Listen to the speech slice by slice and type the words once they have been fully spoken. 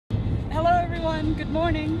everyone, good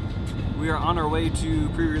morning. We are on our way to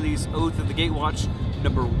pre-release Oath of the Gatewatch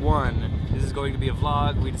 #1. This is going to be a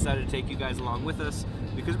vlog. We decided to take you guys along with us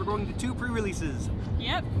because we're going to 2 pre-releases.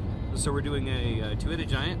 Yep. So we're doing a two-headed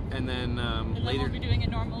giant, and then later we'll be doing a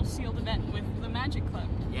normal sealed event with the Magic Club.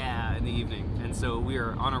 Yeah, in the evening. And so we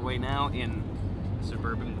are on our way now in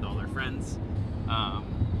Suburban with all our friends.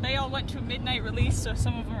 They all went to a midnight release, so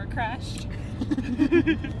some of them are crashed.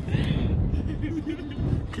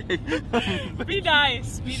 Be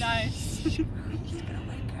nice, be nice. You're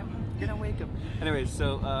gonna wake him. Anyways,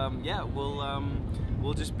 so yeah,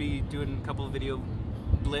 we'll just be doing a couple of video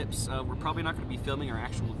blips. We're probably not going to be filming our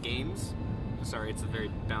actual games. Sorry, it's very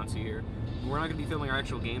bouncy here. We're not going to be filming our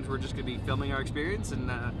actual games. We're just going to be filming our experience and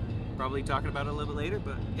probably talking about it a little bit later.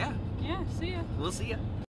 But yeah. Yeah. See ya. We'll see ya.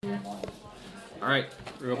 All right,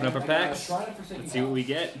 we're opening up our packs. Let's see what we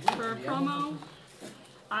get. For a promo,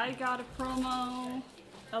 I got a promo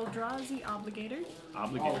Eldrazi Obligator.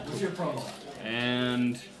 What's your promo?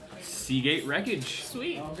 And Seagate Wreckage.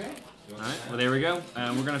 Sweet. Okay. Alright, well there we go.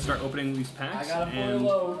 We're going to start opening these packs. I got a and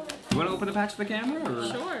low. You want to open the packs for the camera?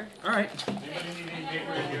 Or? Sure. Alright.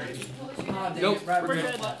 Nope, we're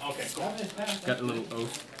good. Okay, Cool. Got a little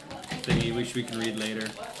oath thingy which we can read later.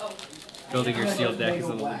 Building your sealed deck is a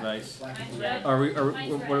little advice. Yep. What are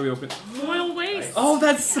we opening? Foil Waste. Oh,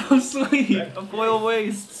 that's so sweet! A foil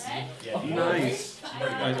waste. Nice.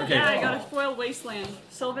 Okay. Yeah, I got a Foil Wasteland.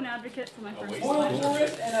 Sylvan Advocate for my first Foil one.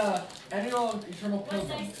 Tourist and a annual Eternal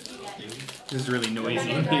Pilgrim. This is really noisy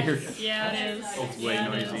in here. Yeah, it is. It's way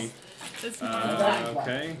Yeah, it noisy. is. This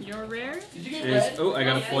Okay. You're rare. Oh, I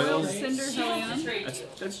got a foil. Cinder Hellion.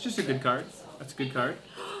 That's just a good card. That's a good card.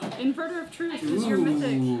 Inverter of Truth is your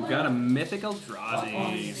mythic. Ooh, got a mythic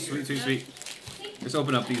Eldrazi. Sweet, sweet, sweet. Let's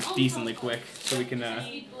open up these decently quick so we can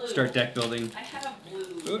start deck building.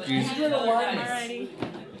 Oh, jeez. Alrighty.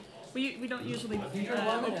 We don't usually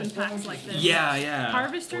open packs like this. Yeah.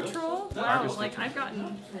 Harvester Troll? Wow, like I've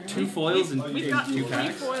gotten 2 foils and we've 2 gotten 3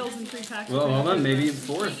 packs. foils and 3 packs. Well, hold on, maybe a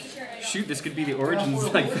 4th. Shoot, this could be the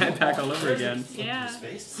Origins like that pack all over again. Yeah.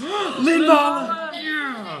 Linvala!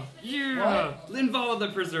 Yeah! Linvala the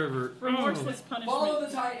Preserver. Remorseless Follow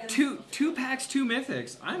Punishment. the Titans. 2 packs, 2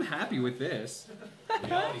 mythics. I'm happy with this.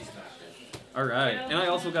 Alright. And I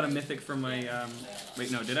also got a mythic from my wait,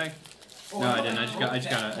 no, did I? No, I didn't. I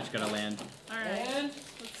just got a land. Alright. And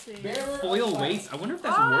Let's see. Foil waste. I wonder if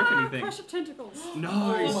that's worth anything. Crush of Tentacles.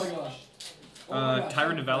 Nice. Oh my gosh.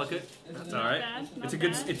 Tyrant of Valakut. That's all right. Not It's a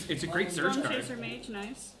bad. good. It's a great surge Storm card. Chaser Mage,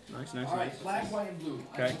 nice. Nice. Alright, black, white, and blue.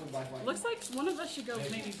 Okay. Looks like one of us should go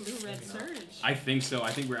maybe Blue Red Surge. I think so.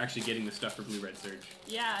 I think we're actually getting the stuff for Blue Red Surge.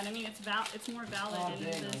 Yeah, and I mean it's more valid in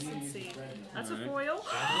this. Let's see. That's a Alright. foil.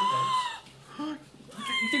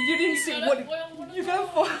 You didn't see what? You got a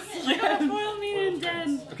foil. I got a foil Mean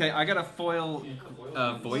Den. Okay, I got a foil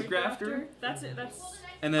Void Grafter, That's it. That's.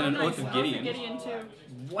 and then an nice. Oath of Gideon. Gideon too.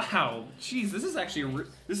 Wow. Jeez, this is actually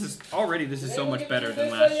this is so much better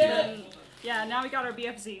than last year. And, yeah, now we got our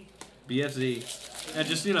BFZ. BFZ. And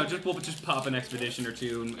just we'll just pop an expedition or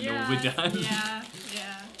 2 and Yeah. we'll be done. Yeah.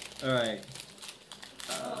 All right.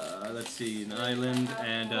 Let's see, an island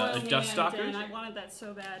and Foil a Mean Dust Stalker. Den. I wanted that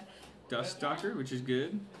so bad. Dust Stalker, which is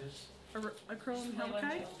good. A Chrome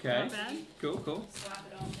Hellkite. Okay. Not bad. Cool.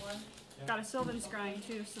 Got a Sylvan Scrying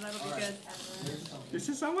too, so that'll be good. This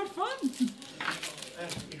is so much fun.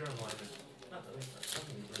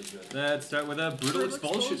 Let's start with a Brutal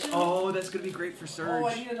Expulsion. Oh, that's gonna be great for Oh,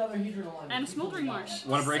 I Surge. need another Hedron alignment. And a Smoldering Marsh.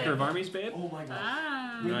 Want a Breaker of Armies, babe? Oh my gosh.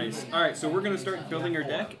 Ah. Nice. All right, so we're gonna start building our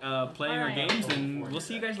deck, playing our Alright. games, and we'll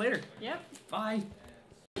see you guys later. Yep. Bye.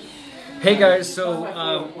 Hey guys, so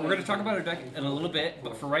we're going to talk about our deck in a little bit,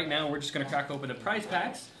 but for right now we're just going to crack open the prize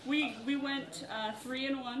packs. We went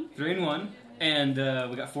 3-1. 3 and 1, and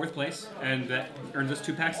we got 4th place, and that earned us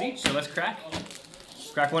 2 packs each, so let's crack.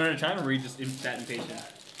 Crack one at a time, or are we just that impatient?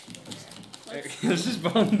 This is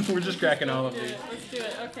fun. We're just cracking all of these. Let's do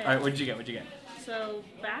it. Okay. Alright, what'd you get? So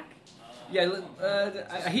back. Yeah,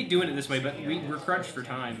 I hate doing it this way, but we're crunched for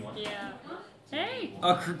time. Yeah. Hey.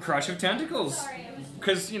 A Crush of Tentacles.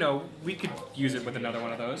 Because, we could use it with another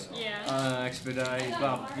one of those. Yeah. Expedite,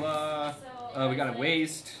 blah, blah, blah. We got a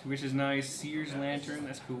Waste, which is nice. Seer's Lantern,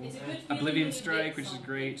 that's cool. Oblivion Strike, which is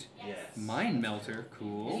great. Mind Melter,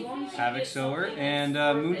 cool. Havoc Sower. And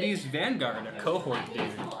Moondy's Vanguard, a cohort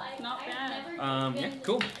dude. Not bad. Yeah,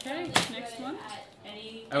 cool. Okay. Next one.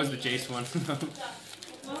 That was the Jace one.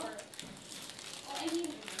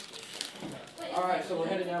 Alright, so we're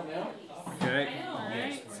heading out now. Good. Okay.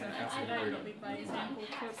 Alright, so expedite, lead by example,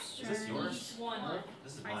 corpse Is this churn, yours?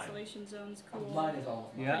 This is mine. isolation zones, cool. Mine is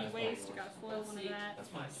all. Yeah. Pretty waste, you gotta foil one of that.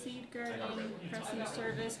 That's mine. Seed garden, pressing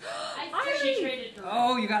service. She traded her.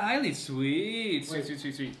 Oh, you got Eiley. Sweet. Sweet, sweet,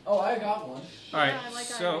 sweet, sweet. Oh, I got one. Alright, Yeah, I like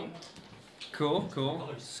so... Eiley. Cool, cool.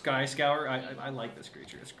 Sky Scour. I like this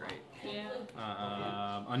creature. It's great.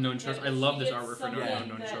 Yeah. Unknown Shores. I love this artwork for Yeah.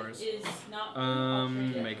 Unknown Shores.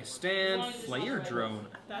 Make Make a stand. Flyer Drone.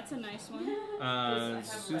 That's a nice one.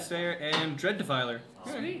 Soothsayer and Dread Defiler.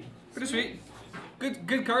 Sweet. Pretty sweet.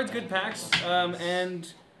 Good cards, good packs.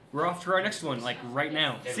 And we're off to our next one, like right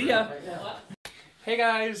now. See ya. Right now. Hey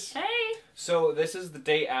guys. Hey! So this is the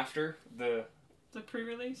day after the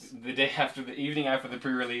pre-release? the evening after the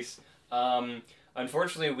pre-release.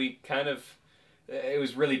 Unfortunately, we kind of, it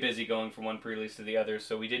was really busy going from one pre-release to the other,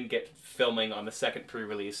 so we didn't get filming on the second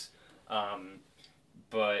pre-release.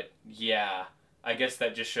 But yeah, I guess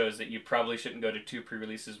that just shows that you probably shouldn't go to two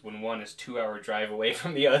pre-releases when one is 2-hour drive away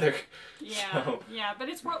from the other. Yeah, So, yeah, but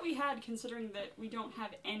it's what we had considering that we don't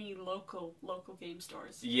have any local game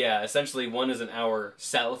stores. yeah, essentially one is an hour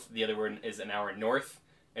south, the other one is an hour north,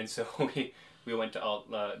 and so we went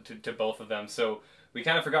to both of them. So we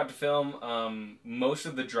kind of forgot to film. Most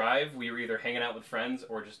of the drive, we were either hanging out with friends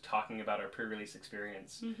or just talking about our pre-release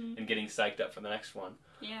experience and getting psyched up for the next one.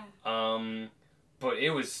 Yeah. But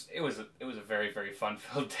it was a very, very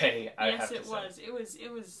fun-filled day. I have to say. Yes, it was.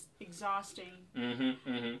 It was exhausting.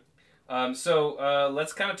 So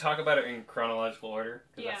let's kind of talk about it in chronological order,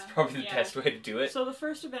 because that's probably the best way to do it. So the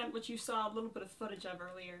first event, which you saw a little bit of footage of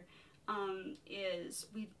earlier, is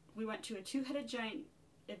we went to a two-headed giant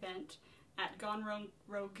event at Gone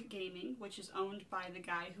Rogue Gaming, which is owned by the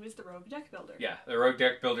guy who is the Rogue Deck Builder. Yeah, the Rogue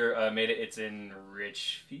Deck Builder made it. It's in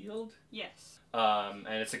Richfield. Yes. And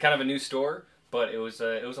it's a kind of a new store, but it was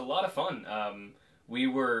a lot of fun. We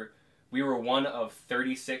were one of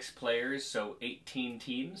 36 players, so 18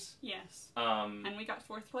 teams. Yes. And we got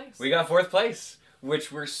fourth place. We got fourth place,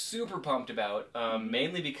 which we're super pumped about,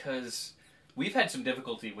 mainly because we've had some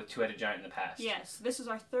difficulty with Two-Headed Giant in the past. Yes, this is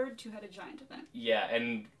our third Two-Headed Giant event. Yeah,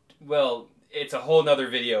 and, well, it's a whole nother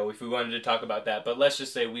video if we wanted to talk about that, but let's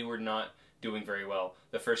just say we were not doing very well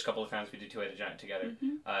the first couple of times we did Two-Headed Giant together.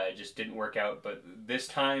 It just didn't work out, but this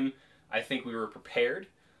time I think we were prepared.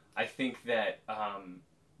 I think that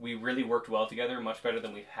we really worked well together, much better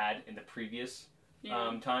than we've had in the previous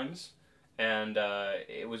times. And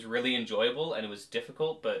it was really enjoyable, and it was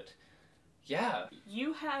difficult, but yeah.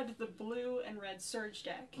 You had the blue and red Surge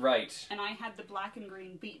deck. Right. And I had the black and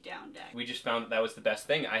green Beatdown deck. We just found that was the best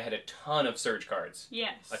thing. I had a ton of Surge cards.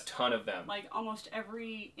 Yes. A ton of them. Like, almost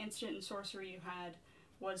every instant and sorcery you had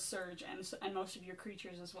was Surge, and most of your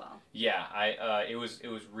creatures as well. Yeah, it was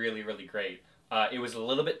really, really great. It was a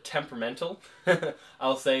little bit temperamental.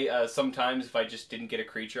 I'll say sometimes if I just didn't get a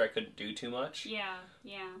creature, I couldn't do too much. Yeah,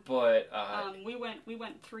 yeah. But we went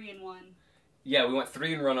 3-1. Yeah, we went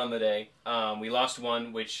 3-1 on the day. We lost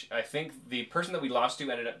one, which I think the person that we lost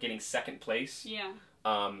to ended up getting second place. Yeah.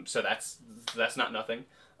 So that's not nothing.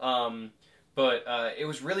 But it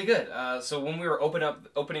was really good. So when we were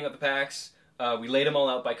opening up the packs, we laid them all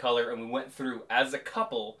out by color, and we went through as a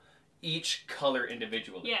couple each color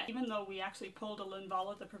individually. Yeah, even though we actually pulled a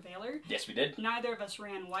Linvala the Prevailer. Yes, we did. Neither of us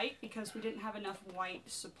ran white because we didn't have enough white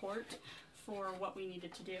support for what we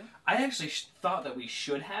needed to do. I actually thought that we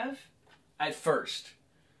should have at first,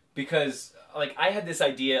 because like I had this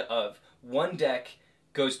idea of one deck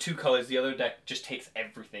goes two colors, the other deck just takes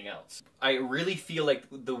everything else. I really feel like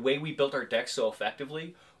the way we built our deck so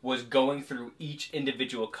effectively was going through each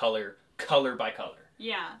individual color by color.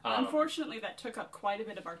 Yeah, unfortunately that took up quite a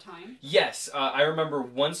bit of our time. Yes, I remember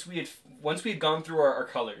once we had gone through our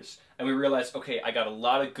colors and we realized, okay, I got a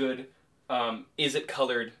lot of good is it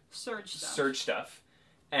colored Surge stuff,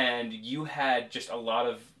 and you had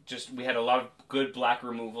we had a lot of good black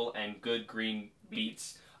removal and good green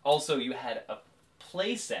beats. Also, you had a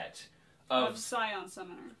play set of Scion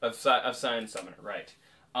Summoner. Of Scion Summoner, right.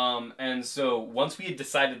 And so once we had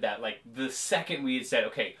decided that, like the second we had said,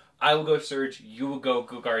 okay, I will go Surge, you will go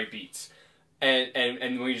Golgari Beats.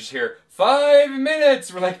 And we just hear, 5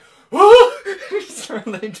 minutes! We're like, whoo! We start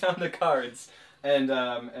laying down the cards. And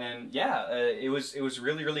yeah, it was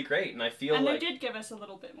really, really great. And I feel like... And they did give us a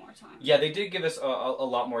little bit more time. Yeah, they did give us a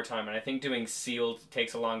lot more time. And I think doing Sealed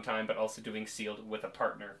takes a long time, but also doing Sealed with a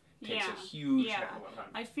partner takes a huge amount of time.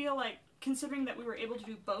 I feel like, considering that we were able to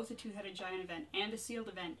do both a Two-Headed Giant event and a Sealed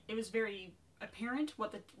event, it was very apparent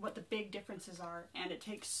what the big differences are, and it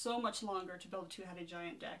takes so much longer to build a two-headed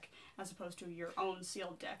giant deck as opposed to your own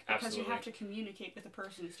sealed deck, because Absolutely. you have to communicate with the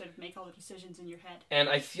person instead of make all the decisions in your head. And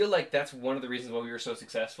I feel like that's one of the reasons why we were so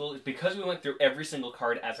successful, is because we went through every single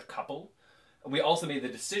card as a couple. We also made the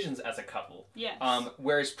decisions as a couple. Yes.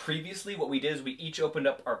 Whereas previously what we did is we each opened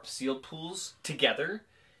up our sealed pools together,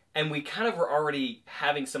 and we kind of were already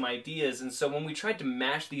having some ideas, and so when we tried to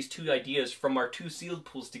mash these two ideas from our two sealed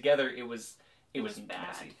pools together, it was bad.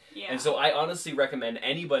 messy. Yeah. And so I honestly recommend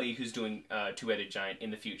anybody who's doing Two-Headed Giant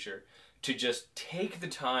in the future to just take the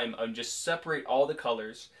time and just separate all the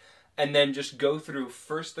colors, and then just go through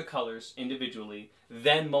first the colors individually,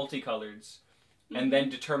 then multicolors, and then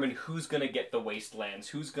determine who's going to get the wastelands,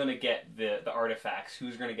 who's going to get the artifacts,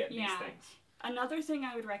 who's going to get these things. Another thing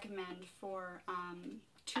I would recommend for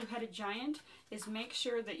Two-Headed Giant is make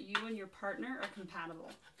sure that you and your partner are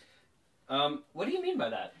compatible. What do you mean by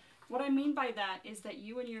that? What I mean by that is that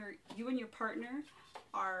you and your partner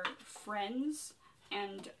are friends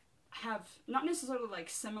and have not necessarily like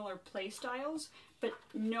similar play styles, but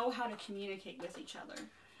know how to communicate with each other.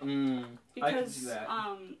 Because I can see that.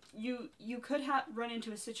 You could run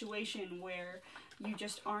into a situation where you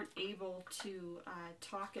just aren't able to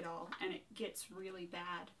talk at all, and it gets really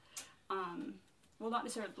bad. Well, not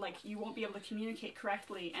necessarily, like, you won't be able to communicate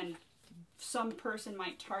correctly, and some person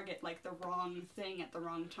might target, like, the wrong thing at the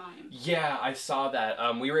wrong time. Yeah, I saw that.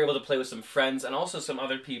 We were able to play with some friends and also some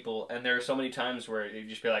other people, and there are so many times where you'd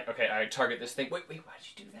just be like, okay, I target this thing. Wait, why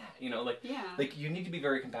did you do that? You know, like, like you need to be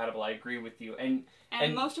very compatible. I agree with you. And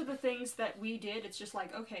most of the things that we did, it's just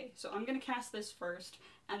like, okay, so I'm going to cast this first,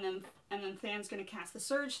 and then Than's going to cast the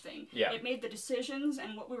Surge thing. Yeah. It made the decisions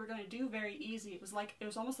and what we were going to do very easy. It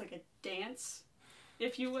was almost like a dance,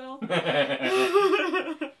 if you will.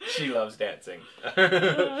 She loves dancing.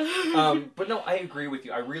 But no, I agree with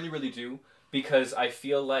you. I really, really do. Because I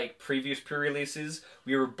feel like previous pre-releases,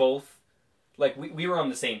 we were both, like, we were on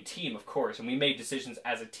the same team, of course, and we made decisions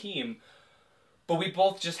as a team, but we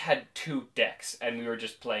both just had two decks, and we were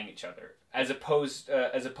just playing each other. As opposed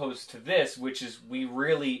to this, which is we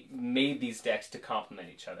really made these decks to complement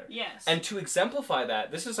each other. Yes. And to exemplify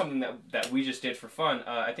that, this is something that we just did for fun.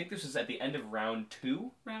 I think this was at the end of round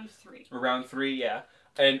 2? Round 3. Or round 3, yeah.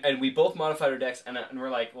 And we both modified our decks, and we're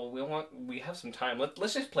like, well, we have some time.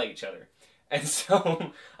 Let's just play each other. And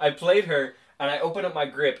so I played her, and I opened up my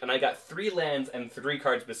grip, and I got 3 lands and 3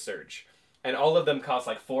 cards with Surge. And all of them cost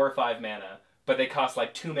like 4 or 5 mana. But they cost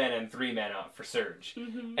like 2 mana and 3 mana for Surge.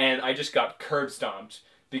 And I just got curb stomped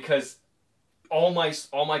because all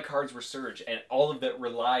my cards were Surge, and all of it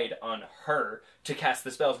relied on her to cast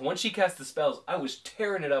the spells. Once she cast the spells, I was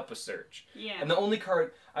tearing it up with Surge. Yeah. And the only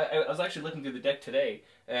card I was actually looking through the deck today,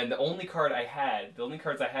 and the only cards I had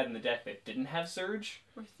in the deck that didn't have Surge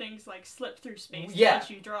were things like Slip Through Space, yeah,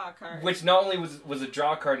 let you draw a card. which not only was a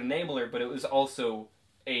draw card enabler, but it was also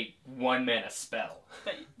a 1 mana spell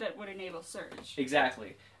that would enable Surge.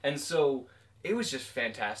 Exactly. And so it was just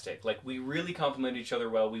fantastic. Like, we really complemented each other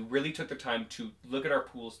well. We really took the time to look at our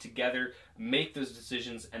pools together, make those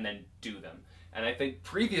decisions, and then do them. And I think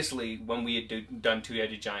previously, when we had done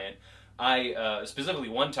Two-Headed Giant, I specifically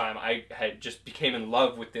one time I had just became in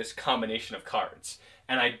love with this combination of cards,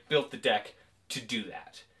 and I built the deck to do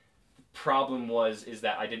that. Problem is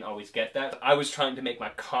that I didn't always get that. I was trying to make my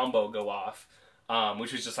combo go off.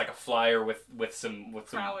 Which was just like a flyer with some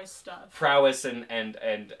prowess stuff, prowess and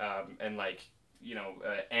like, you know,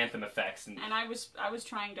 anthem effects, and I was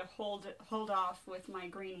trying to hold off with my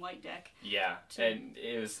green-white deck. Yeah, and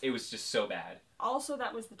it was just so bad. Also,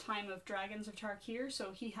 that was the time of Dragons of Tarkir,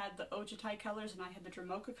 so he had the Ojutai colors and I had the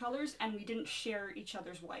Dramoka colors, and we didn't share each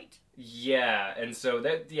other's white. Yeah, and so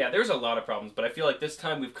there's a lot of problems, but I feel like this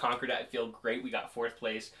time we've conquered it. I feel great. We got 4th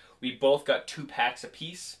place. We both got 2 packs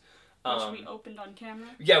apiece. Which we opened on camera.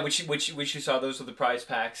 Yeah, which you saw. Those were the prize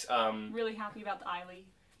packs. Really happy about the Eiley.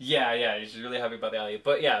 Yeah, he's really happy about the Eiley.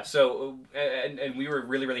 But yeah, so and we were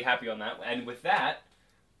really, really happy on that. And with that,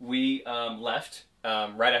 we left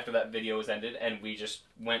right after that video was ended, and we just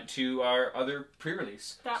went to our other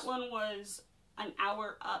pre-release. That one was an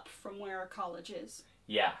hour up from where our college is.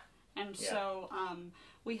 Yeah. And so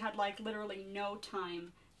we had like literally no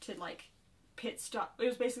time to like pit stop. It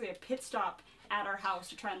was basically a pit stop at our house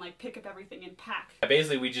to try and like pick up everything and pack.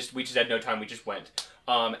 Basically, we just had no time. We just went.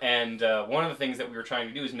 And one of the things that we were trying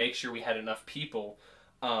to do is make sure we had enough people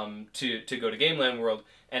to go to Gameland World.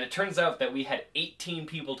 And it turns out that we had 18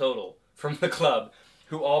 people total from the club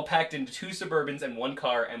who all packed into 2 Suburbans and 1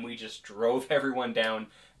 car, and we just drove everyone down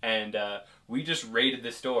and we just raided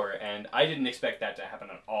the store, and I didn't expect that to happen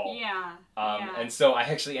at all. Yeah. And so I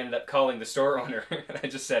actually ended up calling the store owner, and I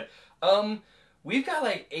just said, we've got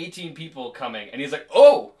like 18 people coming, and he's like,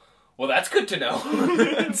 oh, well, that's good to know.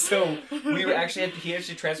 And so he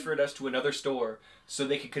actually transferred us to another store so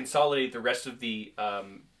they could consolidate the rest of the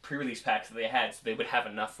pre-release packs that they had, so they would have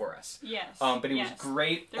enough for us. Yes. But it was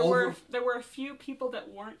great. There were a few people that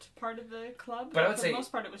weren't part of the club, but I would for say the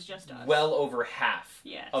most part it was just us. Well over half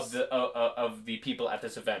yes. of the people at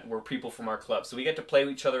this event were people from our club, so we got to play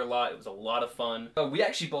with each other a lot. It was a lot of fun. We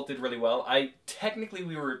actually both did really well. Technically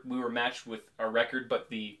we were matched with our record, but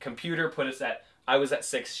the computer put us at. I was at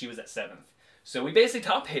 6th, she was at 7th, so we basically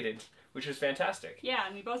top-8'd, which was fantastic. Yeah,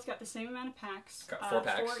 and we both got the same amount of packs. Got 4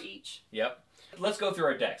 packs. 4 each. Yep. Let's go through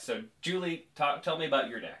our decks. So, Julie, tell me about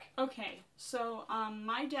your deck. Okay, so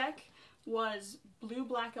my deck was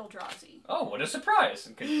blue-black Eldrazi. Oh, what a surprise!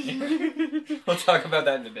 We'll talk about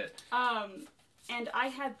that in a bit. And I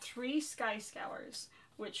had 3 Sky Scours,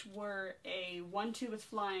 which were a 1/2 with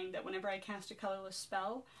flying that whenever I cast a colorless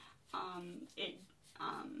spell, it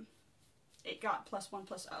got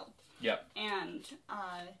 +1/+0. Yep. And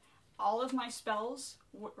all of my spells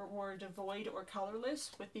were devoid or colorless,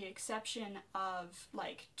 with the exception of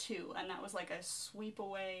like 2, and that was like a sweep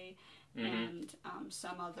away and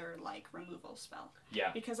some other like removal spell.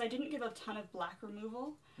 Yeah. Because I didn't get a ton of black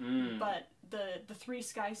removal, but the 3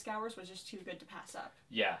 Sky Scours was just too good to pass up.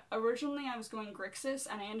 Yeah. Originally I was going Grixis,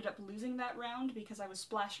 and I ended up losing that round because I was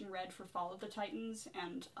splashing red for Fall of the Titans,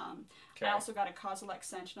 and I also got a Kozilek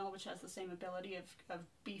Sentinel, which has the same ability of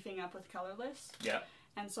beefing up with colorless. Yeah.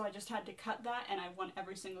 And so I just had to cut that, and I won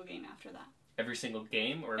every single game after that. Every single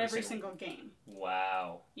game, or every single game?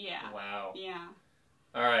 Wow. Yeah. Wow. Yeah.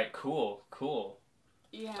 All right. Cool.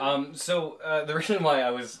 Yeah. So the reason why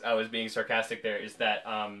I was being sarcastic there is that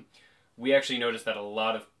we actually noticed that a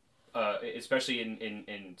lot of, especially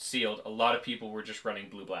in sealed, a lot of people were just running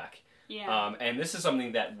blue-black. Yeah. And this is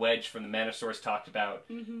something that Wedge from the Mana Source talked about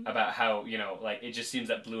how like it just seems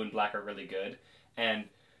that blue and black are really good. And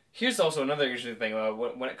here's also another interesting thing.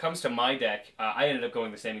 When it comes to my deck, I ended up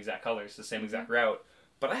going the same exact colors, the same exact route,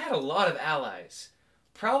 but I had a lot of allies.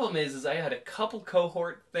 Problem is I had a couple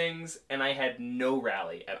cohort things, and I had no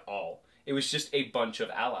rally at all. It was just a bunch of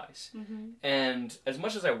allies. And as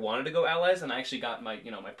much as I wanted to go allies, and I actually got my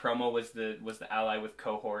promo was the ally with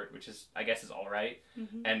cohort, which is, I guess, is all right.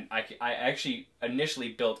 And I actually initially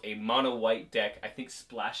built a mono white deck, I think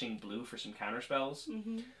splashing blue for some counter spells,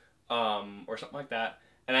 or something like that.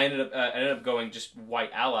 And I ended up going just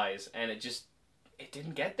white allies, and it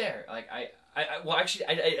didn't get there. Like I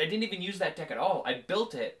didn't even use that deck at all. I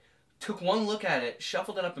built it, took one look at it,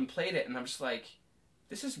 shuffled it up, and played it, and I'm just like,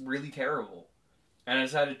 this is really terrible. And I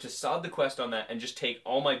decided to sod the quest on that and just take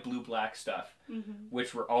all my blue-black stuff,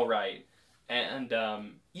 which were all right. And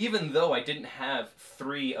even though I didn't have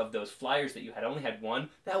 3 of those flyers that you had, I only had 1,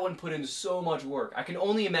 that one put in so much work. I can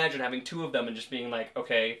only imagine having 2 of them and just being like,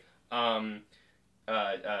 okay,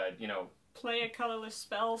 play a colorless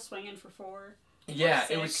spell, swing in for 4. Yeah,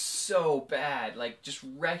 it was so bad, like just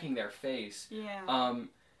wrecking their face. Yeah.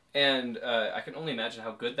 And I can only imagine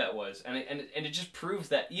how good that was, and it just proves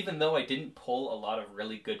that even though I didn't pull a lot of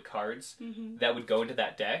really good cards that would go into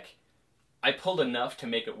that deck, I pulled enough to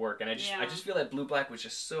make it work, and I just feel that blue black was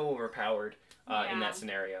just so overpowered in that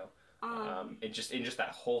scenario, in just that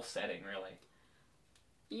whole setting, really.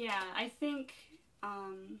 Yeah, I think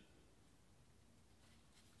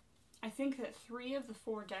that 3 of the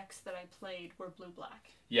 4 decks that I played were blue-black.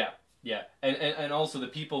 Yeah, and also the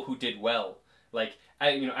people who did well, like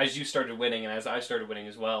as you started winning and as I started winning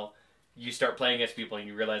as well, you start playing against people and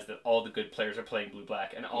you realize that all the good players are playing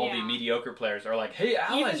blue-black, and all the mediocre players are like, hey,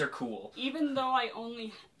 allies are cool. Even though I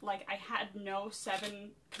only I had no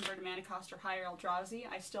 7 converted mana cost or higher Eldrazi,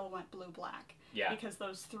 I still went blue-black. Yeah. Because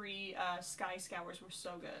those 3 Sky Scours were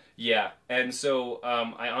so good. Yeah, and so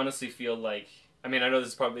I honestly feel like, I mean, I know this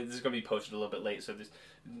is going to be posted a little bit late, so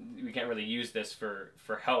we can't really use this for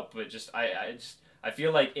help, but I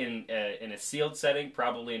feel like in a sealed setting,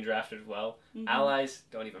 probably in draft as well, allies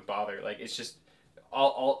don't even bother. Like, it's just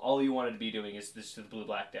all you wanted to be doing is this the blue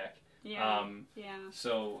black deck. Yeah.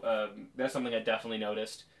 So that's something I definitely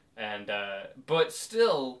noticed, and but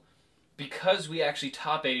still, because we actually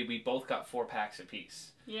top 8'd, we both got 4 packs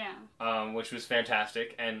apiece. Yeah. Which was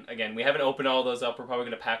fantastic, and again, we haven't opened all those up. We're probably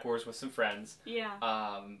going to pack wars with some friends. Yeah.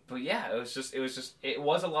 But yeah, it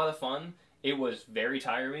was a lot of fun. It was very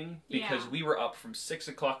tiring because we were up from 6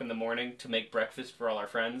 o'clock in the morning to make breakfast for all our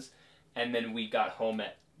friends, and then we got home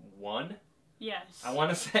at 1. Yes. I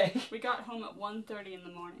want to say. We got home at 1:30 in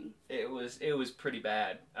the morning. It was pretty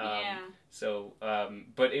bad. Yeah. So,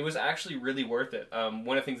 but it was actually really worth it. One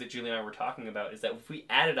of the things that Julie and I were talking about is that if we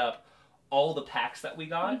added up all the packs that we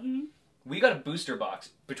got, we got a booster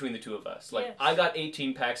box between the two of us. Like, yes. I got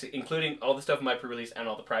 18 packs, including all the stuff in my pre-release and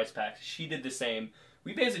all the prize packs. She did the same.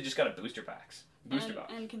 We basically just got a booster box.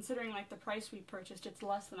 And considering like the price we purchased, it's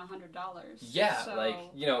less than $100. Yeah, so... like,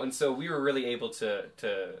 you know, and so we were really able to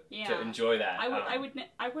enjoy that.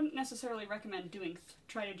 I wouldn't necessarily recommend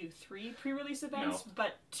try to do 3 pre-release events,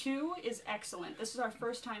 but 2 is excellent. This is our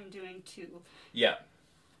first time doing 2. Yeah.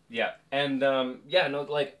 Yeah, and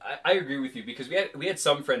like I agree with you, because we had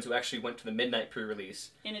some friends who actually went to the midnight pre-release.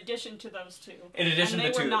 In addition to those 2. In addition to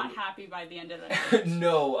the 2. And they were not happy by the end of that.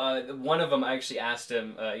 No, one of them I actually asked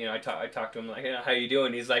him. I talked to him like, hey, how you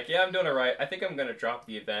doing? He's like, yeah, I'm doing alright. I think I'm gonna drop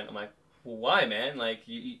the event. I'm like, well, why, man? Like,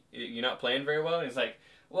 you're not playing very well. And he's like,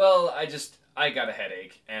 well, I got a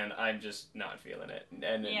headache and I'm just not feeling it.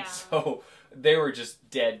 And so they were just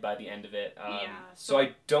dead by the end of it. So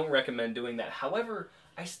I don't recommend doing that. However,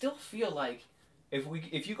 I still feel like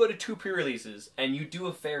if you go to 2 pre-releases and you do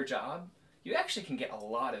a fair job, you actually can get a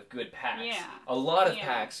lot of good packs. Yeah. A lot of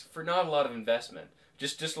packs for not a lot of investment.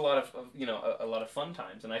 Just a lot of a lot of fun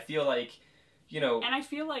times. And I feel like, and I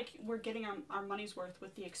feel like we're getting our money's worth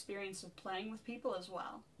with the experience of playing with people as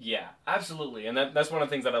well. Yeah, absolutely. And that's one of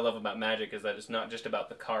the things that I love about Magic, is that it's not just about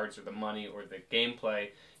the cards or the money or the gameplay.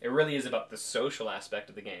 It really is about the social aspect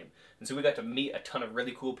of the game. And so we got to meet a ton of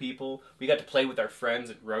really cool people. We got to play with our friends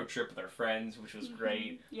and road trip with our friends, which was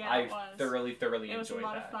great. Yeah, it was. thoroughly enjoyed that. It was a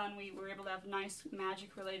lot of fun. We were able to have nice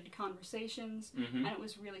Magic-related conversations, and it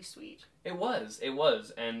was really sweet. It was.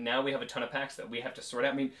 And now we have a ton of packs that we have to sort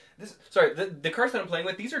out. I mean, the cards that I'm playing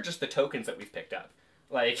with, these are just the tokens that we've picked up.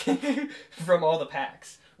 Like, from all the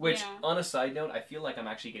packs. Which, on a side note, I feel like I'm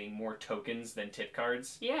actually getting more tokens than tip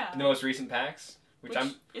cards. Yeah. In the most recent packs. Which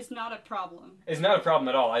is not a problem. It's not a problem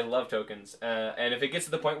at all. I love tokens. And if it gets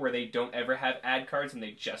to the point where they don't ever have ad cards and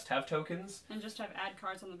they just have tokens... And just have ad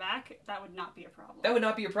cards on the back, that would not be a problem. That would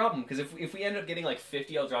not be a problem, because if we end up getting like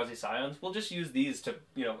 50 Eldrazi Scions, we'll just use these to,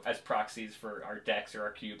 as proxies for our decks or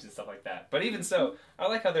our cubes and stuff like that. But even so, I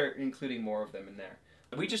like how they're including more of them in there.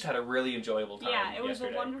 We just had a really enjoyable time. Yeah, it was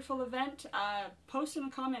a wonderful event. Post in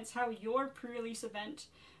the comments how your pre-release event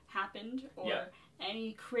happened, or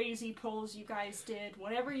any crazy polls you guys did,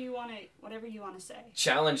 whatever you want to say.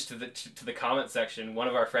 Challenge to the comment section. One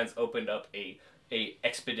of our friends opened up a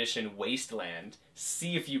expedition wasteland.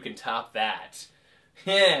 See if you can top that.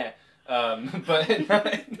 Yeah. But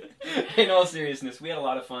in all seriousness, we had a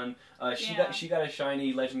lot of fun. She got a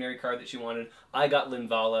shiny legendary card that she wanted. I got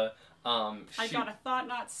Linvala. I got a Thought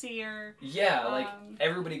Not Seer. Yeah, like,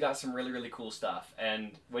 everybody got some really, really cool stuff.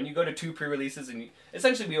 And when you go to 2 pre-releases, and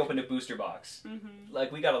essentially we opened a booster box.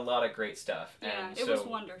 Like, we got a lot of great stuff. Yeah, and it was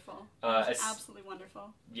wonderful. It was absolutely wonderful.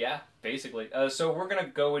 Yeah, basically. So we're gonna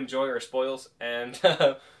go enjoy our spoils, and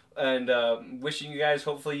wishing you guys,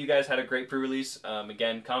 hopefully you guys had a great pre-release.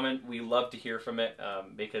 Again, comment. We love to hear from it,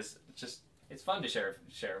 because it's fun to share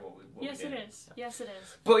what we did. Yes, it is. Yes, it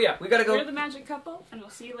is. But yeah, we gotta go. We're the Magic Couple, and we'll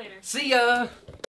see you later. See ya!